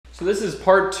So this is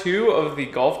part 2 of the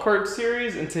golf cart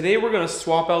series, and today we're going to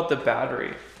swap out the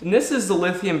battery. And this is the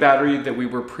lithium battery that we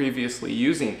were previously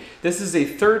using. This is a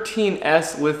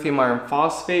 13S lithium iron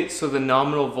phosphate, so the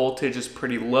nominal voltage is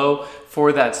pretty low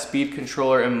for that speed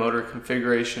controller and motor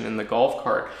configuration in the golf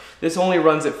cart. This only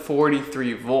runs at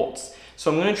 43 volts. So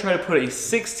I'm going to try to put a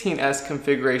 16S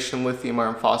configuration lithium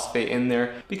iron phosphate in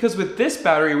there, because with this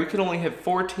battery we can only hit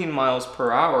 14 miles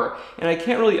per hour, and I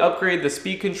can't really upgrade the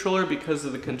speed controller because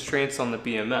of the constraints on the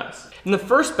BMS. And the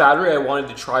first battery I wanted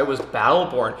to try was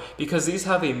Battleborn, because these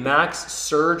have a max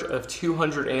surge of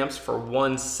 200 amps for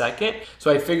 1 second,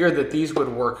 so I figured that these would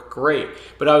work great,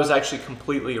 but I was actually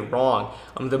completely wrong.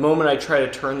 The moment I try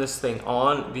to turn this thing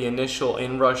on, the initial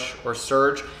inrush or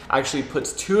surge actually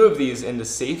puts 2 of these into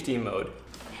safety mode.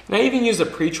 And I even used a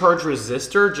pre-charge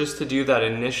resistor just to do that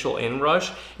initial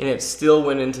inrush, and it still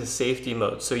went into safety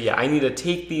mode. So yeah, I need to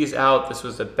take these out. This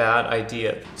was a bad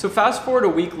idea. So fast forward a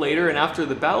week later, and after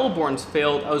the Battleborns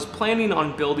failed, I was planning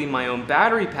on building my own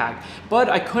battery pack, but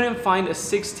I couldn't find a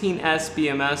 16S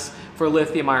BMS for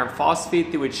lithium iron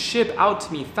phosphate that would ship out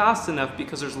to me fast enough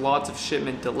because there's lots of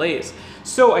shipment delays.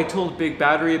 So I told Big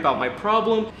Battery about my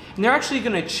problem, and they're actually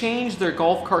going to change their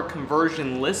golf cart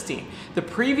conversion listing. The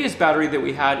previous battery that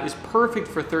we had is perfect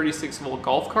for 36 volt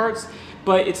golf carts,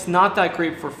 but it's not that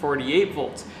great for 48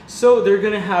 volts. So they're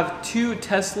going to have 2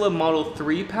 Tesla Model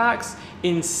 3 packs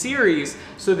in series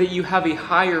so that you have a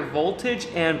higher voltage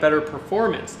and better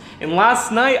performance. And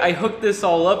last night I hooked this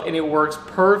all up and it works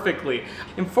perfectly.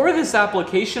 And for this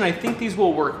application, I think these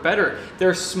will work better.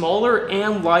 They're smaller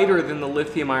and lighter than the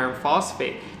lithium iron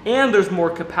phosphate, and there's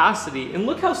more capacity. And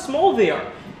look how small they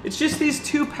are. It's just these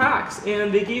 2 packs,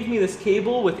 and they gave me this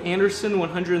cable with Anderson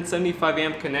 175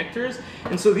 amp connectors,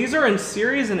 and so these are in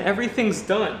series and everything's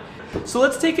done. So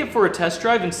let's take it for a test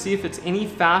drive and see if it's any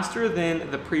faster than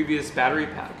the previous battery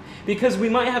pack, because we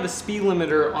might have a speed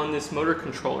limiter on this motor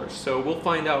controller, so we'll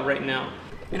find out right now.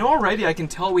 And already I can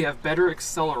tell we have better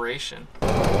acceleration.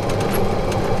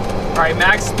 Alright,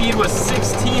 max speed was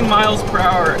 16 miles per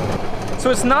hour. So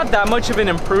it's not that much of an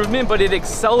improvement, but it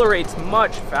accelerates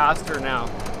much faster now.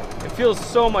 It feels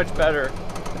so much better.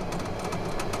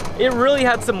 It really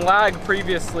had some lag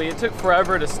previously. It took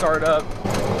forever to start up.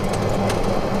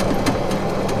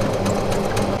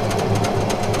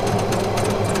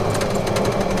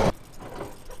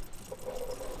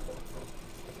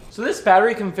 So this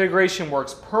battery configuration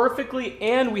works perfectly,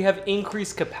 and we have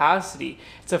increased capacity.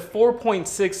 It's a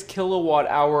 4.6 kilowatt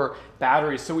hour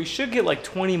battery, so we should get like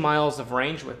 20 miles of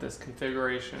range with this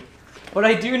configuration. But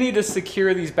I do need to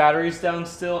secure these batteries down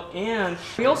still, and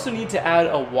we also need to add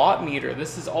a watt meter.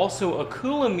 This is also a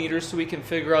coulometer, so we can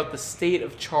figure out the state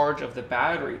of charge of the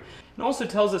battery. It also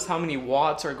tells us how many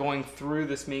watts are going through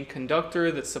this main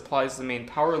conductor that supplies the main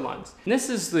power lines. And this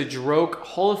is the Droke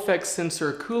Hall Effect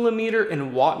Sensor coulometer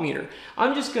and watt meter.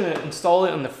 I'm just going to install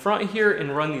it on the front here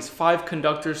and run these 5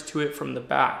 conductors to it from the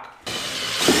back.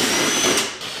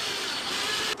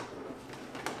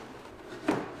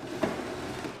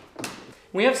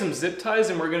 We have some zip ties,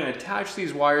 and we're going to attach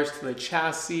these wires to the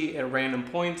chassis at random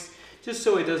points, just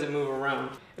so it doesn't move around.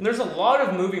 And there's a lot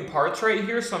of moving parts right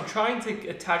here, so I'm trying to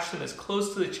attach them as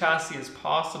close to the chassis as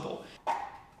possible.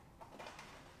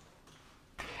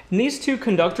 And these 2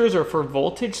 conductors are for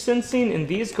voltage sensing, and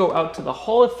these go out to the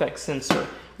Hall Effect sensor,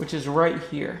 which is right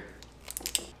here.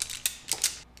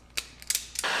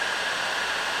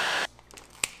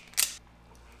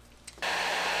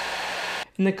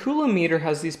 And the coulometer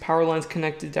has these power lines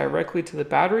connected directly to the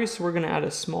battery, so we're going to add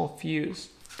a small fuse.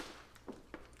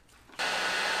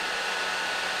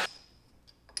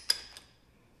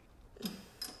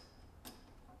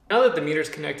 Now that the meter is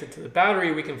connected to the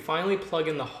battery, we can finally plug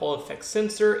in the Hall Effect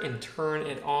sensor and turn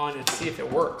it on and see if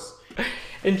it works.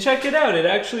 And check it out, it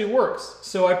actually works.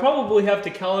 So I probably have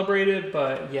to calibrate it,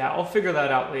 but yeah, I'll figure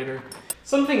that out later.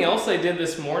 Something else I did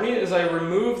this morning is I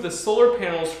removed the solar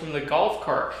panels from the golf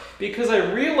cart, because I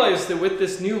realized that with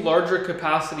this new larger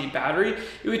capacity battery,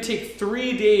 it would take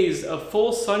 3 days of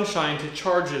full sunshine to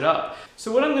charge it up.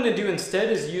 So what I'm going to do instead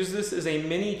is use this as a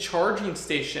mini charging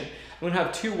station. I'm going to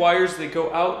have 2 wires that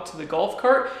go out to the golf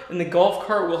cart, and the golf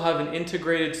cart will have an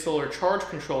integrated solar charge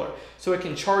controller, so it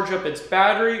can charge up its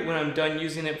battery when I'm done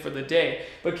using it for the day.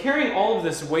 But carrying all of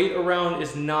this weight around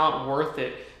is not worth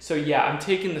it. So yeah, I'm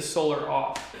taking the solar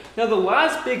off. Now the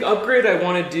last big upgrade I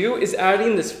want to do is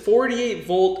adding this 48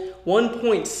 volt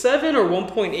 1.7 or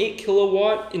 1.8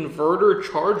 kilowatt inverter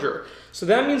charger. So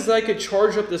that means that I could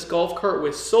charge up this golf cart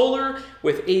with solar,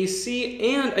 with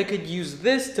AC, and I could use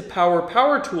this to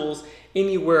power tools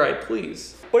anywhere I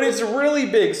please. But it's really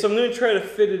big, so I'm going to try to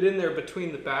fit it in there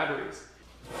between the batteries.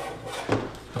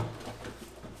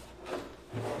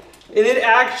 And it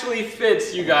actually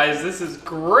fits, you guys. This is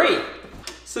great.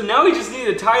 So now we just need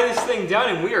to tie this thing down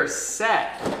and we are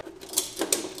set.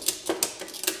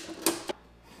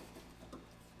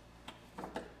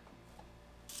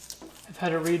 I've had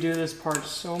to redo this part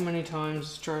so many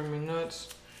times, it's driving me nuts.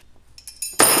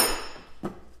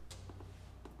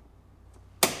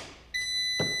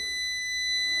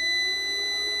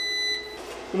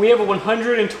 We have a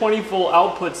 120 volt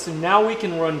output, so now we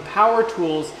can run power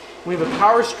tools. We have a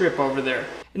power strip over there.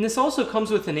 And this also comes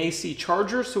with an AC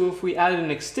charger, so if we add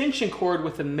an extension cord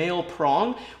with a male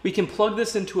prong, we can plug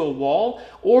this into a wall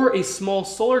or a small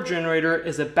solar generator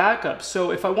as a backup.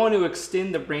 So if I want to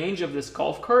extend the range of this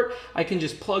golf cart, I can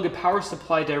just plug a power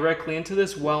supply directly into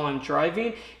this while I'm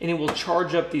driving, and it will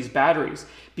charge up these batteries.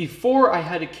 Before, I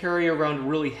had to carry around a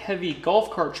really heavy golf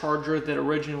cart charger that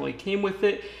originally came with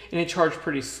it, and it charged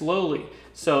pretty slowly.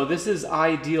 So this is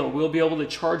ideal. We'll be able to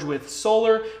charge with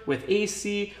solar, with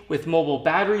AC, with mobile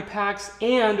battery packs,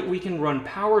 and we can run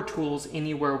power tools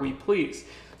anywhere we please.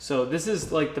 So this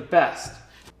is like the best.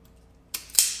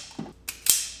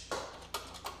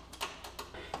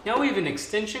 Now we have an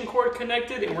extension cord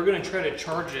connected and we're gonna try to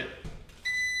charge it.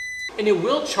 And it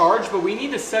will charge, but we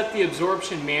need to set the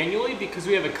absorption manually because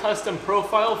we have a custom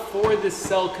profile for this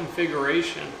cell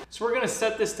configuration. So we're gonna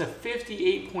set this to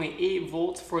 58.8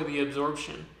 volts for the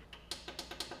absorption.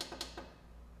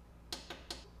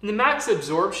 And the max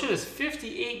absorption is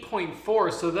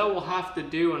 58.4, so that will have to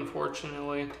do,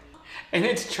 unfortunately. And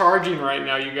it's charging right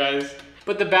now, you guys.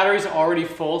 But the battery's already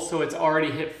full, so it's already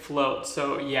hit float.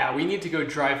 So yeah, we need to go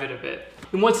drive it a bit.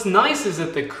 And what's nice is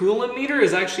that the coolant meter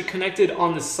is actually connected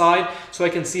on the side, so I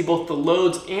can see both the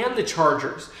loads and the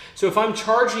chargers. So if I'm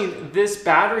charging this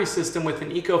battery system with an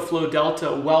Ecoflow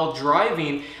Delta while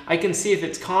driving, I can see if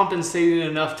it's compensated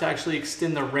enough to actually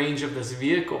extend the range of this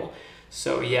vehicle.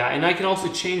 So yeah, and I can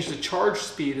also change the charge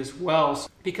speed as well.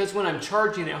 Because when I'm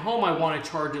charging at home, I want to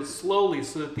charge it slowly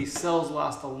so that these cells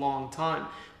last a long time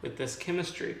with this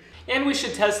chemistry. And we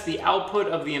should test the output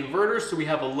of the inverter, so we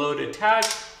have a load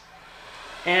attached,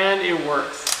 and it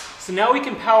works. So now we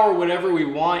can power whatever we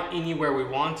want anywhere we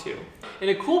want to. And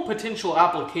a cool potential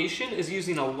application is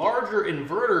using a larger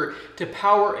inverter to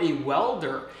power a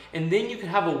welder. And then you can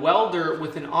have a welder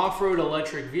with an off-road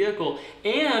electric vehicle.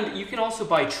 And you can also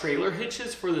buy trailer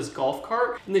hitches for this golf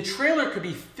cart. And the trailer could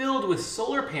be filled with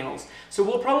solar panels. So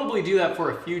we'll probably do that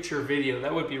for a future video.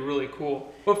 That would be really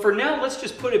cool. But for now, let's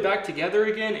just put it back together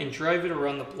again and drive it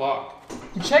around the block.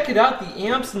 And check it out, the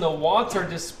amps and the watts are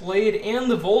displayed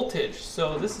and the voltage.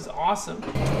 So this is awesome.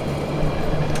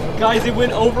 Guys, it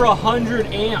went over 100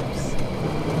 amps.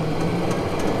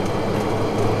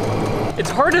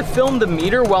 It's hard to film the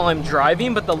meter while I'm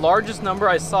driving, but the largest number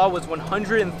I saw was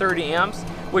 130 amps,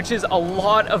 which is a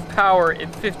lot of power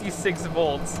at 56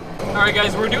 volts. All right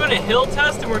guys, we're doing a hill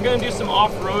test and we're gonna do some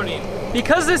off-roading.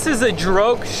 Because this is a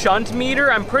Droke shunt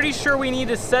meter, I'm pretty sure we need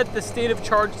to set the state of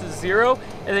charge to 0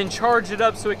 and then charge it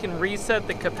up so it can reset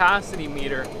the capacity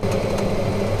meter.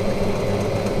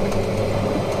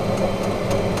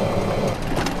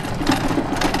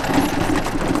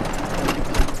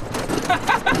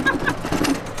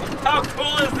 How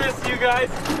cool is this, you guys?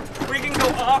 We can go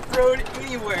off-road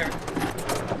anywhere.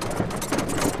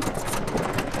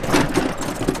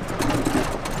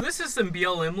 This is some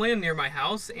BLM land near my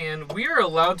house, and we are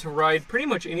allowed to ride pretty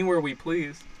much anywhere we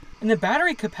please. And the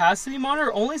battery capacity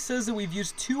monitor only says that we've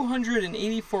used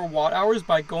 284 watt hours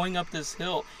by going up this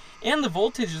hill. And the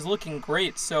voltage is looking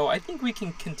great, so I think we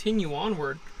can continue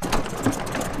onward.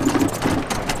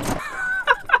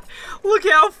 Look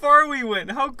how far we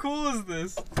went. How cool is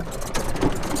this?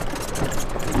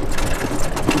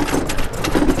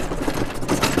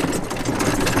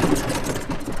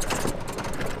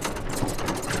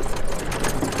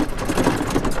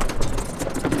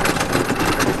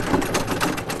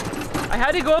 I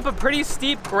had to go up a pretty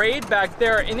steep grade back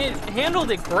there and it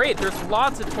handled it great. There's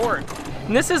lots of torque.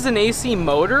 And this is an AC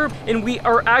motor, and we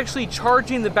are actually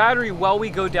charging the battery while we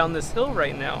go down this hill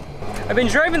right now. I've been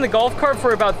driving the golf cart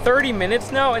for about 30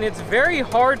 minutes now, and it's very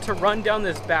hard to run down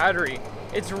this battery.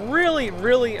 It's really,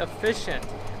 really efficient.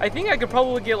 I think I could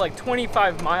probably get like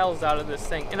 25 miles out of this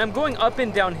thing, and I'm going up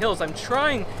and down hills. I'm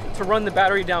trying to run the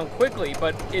battery down quickly,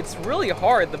 but it's really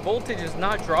hard. The voltage is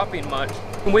not dropping much.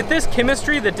 And with this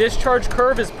chemistry, the discharge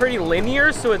curve is pretty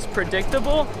linear, so it's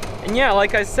predictable. And yeah,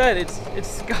 like I said,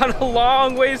 it's got a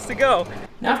long ways to go.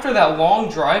 And after that long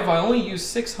drive, I only used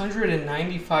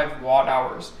 695 watt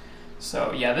hours.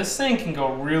 So yeah, this thing can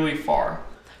go really far.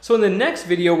 So in the next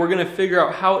video, we're gonna figure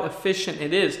out how efficient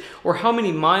it is, or how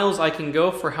many miles I can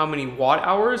go for how many watt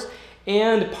hours.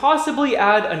 and possibly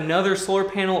add another solar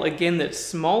panel again that's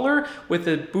smaller with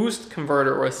a boost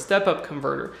converter or a step-up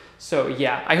converter. So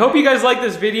yeah, I hope you guys like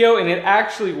this video, and it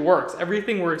actually works.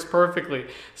 Everything works perfectly.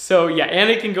 So yeah, and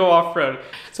it can go off-road.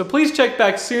 So please check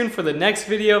back soon for the next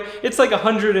video. It's like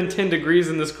 110 degrees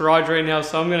in this garage right now,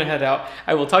 so I'm gonna head out.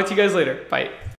 I will talk to you guys later. Bye.